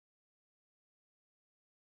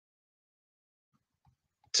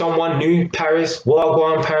Someone new, Paris,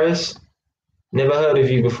 Wagwan Paris. Never heard of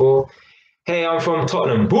you before. Hey, I'm from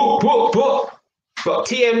Tottenham. Book, book, book. Got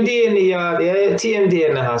TMD in the yard, yeah? TMD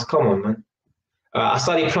in the house. Come on, man. I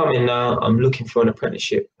study plumbing now. I'm looking for an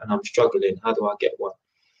apprenticeship and I'm struggling. How do I get one?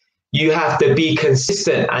 You have to be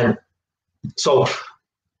consistent. And so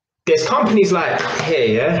there's companies like here,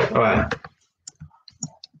 yeah? All right.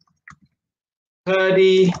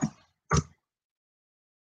 Purdy.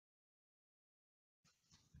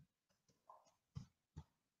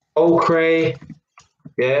 Okray,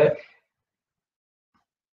 yeah.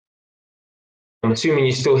 I'm assuming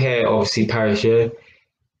you're still here, obviously, Paris, yeah.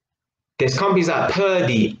 There's companies like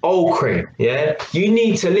Purdy, Okray, yeah. You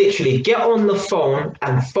need to literally get on the phone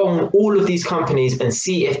and phone all of these companies and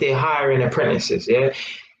see if they're hiring apprentices, yeah.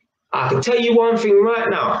 I can tell you one thing right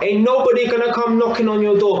now, ain't nobody gonna come knocking on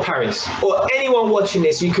your door, Paris, or anyone watching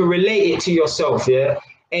this, you can relate it to yourself, yeah?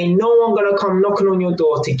 Ain't no one gonna come knocking on your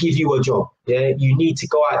door to give you a job, yeah? You need to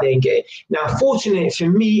go out there and get it. Now, fortunately for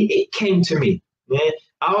me, it came to me, yeah?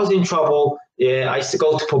 I was in trouble, yeah? I used to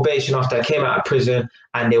go to probation after I came out of prison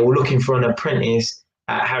and they were looking for an apprentice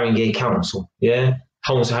at Haringey Council, yeah?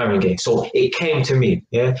 Holmes Haringey. So it came to me,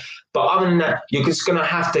 yeah? But other than that, you're just gonna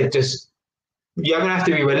have to you're gonna have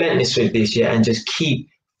to be relentless with this, yeah, and just keep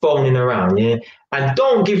phoning around, yeah, and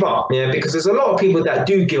don't give up, yeah, because there's a lot of people that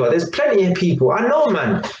do give up. There's plenty of people I know,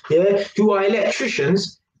 man, yeah, who are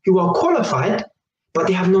electricians who are qualified, but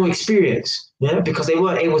they have no experience, yeah, because they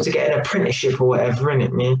weren't able to get an apprenticeship or whatever in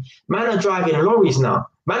it, man. Man are driving lorries now,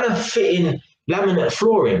 man are fitting laminate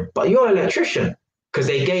flooring, but you're an electrician because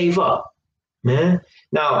they gave up, yeah.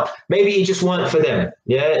 Now maybe it just weren't for them,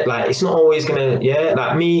 yeah, like it's not always gonna, yeah,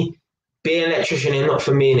 like me. Being an electrician is not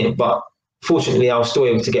for me in it, but fortunately I was still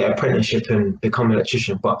able to get an apprenticeship and become an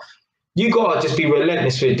electrician. But you gotta just be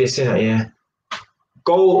relentless with this, innit? Yeah.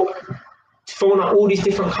 Go phone up all these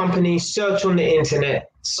different companies, search on the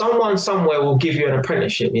internet. Someone somewhere will give you an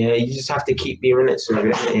apprenticeship. Yeah. You just have to keep being relentless with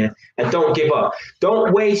it, yeah. And don't give up.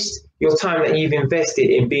 Don't waste your time that you've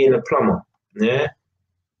invested in being a plumber. Yeah.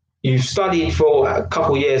 You've studied for a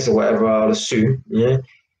couple of years or whatever, I'll assume. Yeah.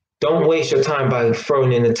 Don't waste your time by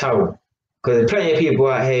throwing in the towel. Because there's plenty of people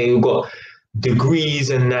out here who got degrees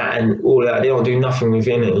and that and all that. They don't do nothing with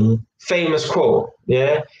it. Famous quote,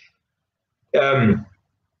 yeah.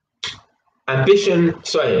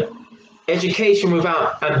 Education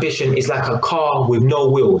without ambition is like a car with no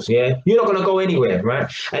wheels, yeah. You're not gonna go anywhere,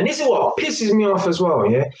 right? And this is what pisses me off as well,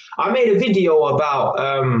 yeah. I made a video about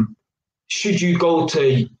should you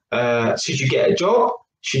get a job,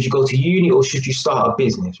 should you go to uni, or should you start a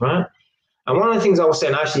business, right? And one of the things I was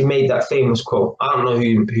saying, I actually made that famous quote. I don't know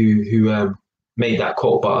who made that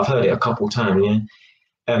quote, but I've heard it a couple of times.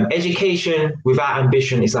 Yeah, education without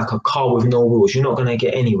ambition is like a car with no wheels. You're not gonna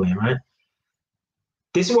get anywhere, right?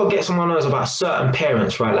 This is what gets on my nerves about certain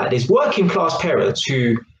parents, right? Like there's working class parents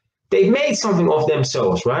who they've made something of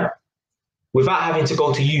themselves, right? Without having to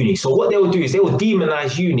go to uni. So what they will do is they will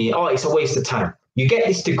demonize uni. Oh, it's a waste of time. You get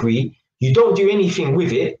this degree, you don't do anything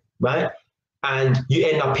with it, right? And you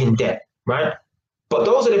end up in debt. Right? But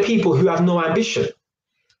those are the people who have no ambition.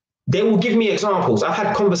 They will give me examples. I've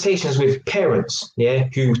had conversations with parents, yeah,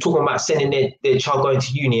 who talking about sending their child going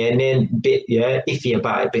to uni and then a bit, yeah, iffy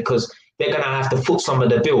about it because they're gonna have to foot some of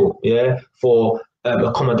the bill, yeah, for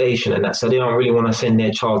accommodation and that. So they don't really want to send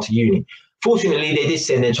their child to uni. Fortunately, they did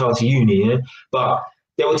send their child to uni, yeah, but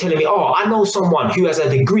they were telling me, oh, I know someone who has a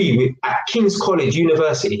degree at King's College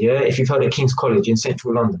University, yeah, if you've heard of King's College in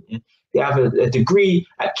central London, yeah. They have a degree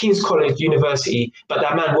at King's College University, but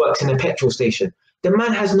that man works in a petrol station. The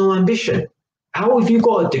man has no ambition. How have you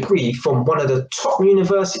got a degree from one of the top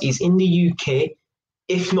universities in the UK,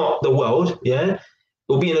 if not the world, yeah?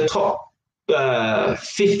 Will be in the top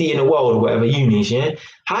 50 in the world or whatever unis, yeah?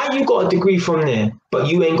 How you got a degree from there, but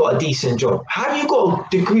you ain't got a decent job? How you got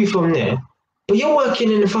a degree from there, but you're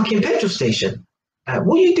working in a fucking petrol station?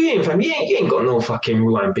 What are you doing, fam? You ain't got no fucking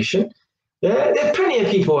real ambition. Yeah, there's plenty of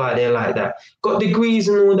people out there like that. Got degrees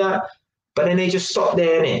and all that, but then they just stop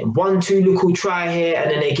there, innit? 1, 2 little try here, and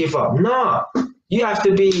then they give up. Nah, you have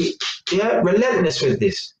to be, yeah, relentless with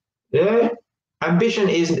this. Yeah, ambition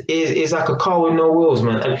is like a car with no wheels,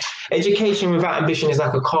 man. And education without ambition is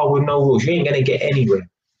like a car with no wheels. You ain't gonna get anywhere.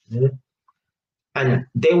 Yeah? And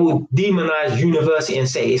they will demonize university and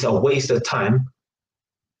say it's a waste of time.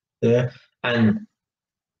 Yeah, and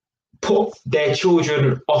put their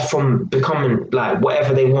children off from becoming like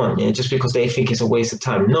whatever they want, yeah, just because they think it's a waste of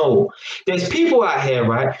time. No, there's people out here,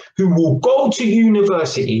 right, who will go to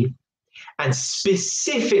university and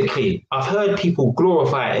specifically, I've heard people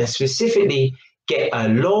glorify it and specifically get a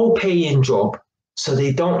low paying job, so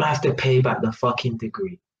they don't have to pay back the fucking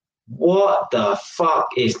degree. What the fuck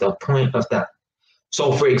is the point of that?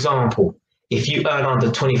 So for example, if you earn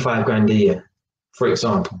under 25 grand a year, for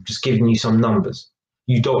example, just giving you some numbers,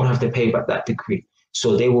 you don't have to pay back that degree.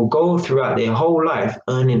 So they will go throughout their whole life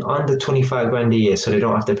earning under 25 grand a year so they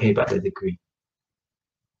don't have to pay back the degree.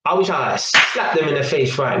 I wish I slapped them in the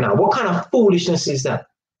face right now. What kind of foolishness is that?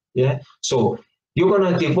 Yeah. So you're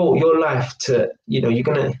gonna devote your life to, you're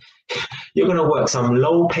gonna work some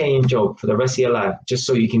low-paying job for the rest of your life just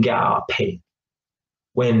so you can get out of pay.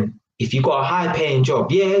 When if you got a high-paying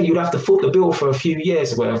job, yeah, you'd have to foot the bill for a few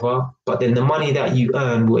years or whatever, but then the money that you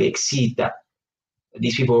earn will exceed that.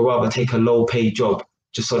 These people would rather take a low-paid job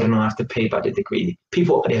just so they don't have to pay back the degree.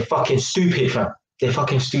 People, they're fucking stupid, fam. They're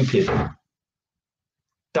fucking stupid.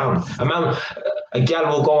 Dumb. A gal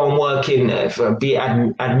will go on working be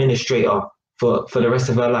an administrator for the rest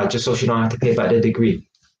of her life just so she don't have to pay back the degree.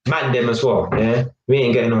 Man them as well, yeah? We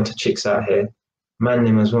ain't getting on to chicks out here. Man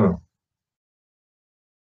them as well.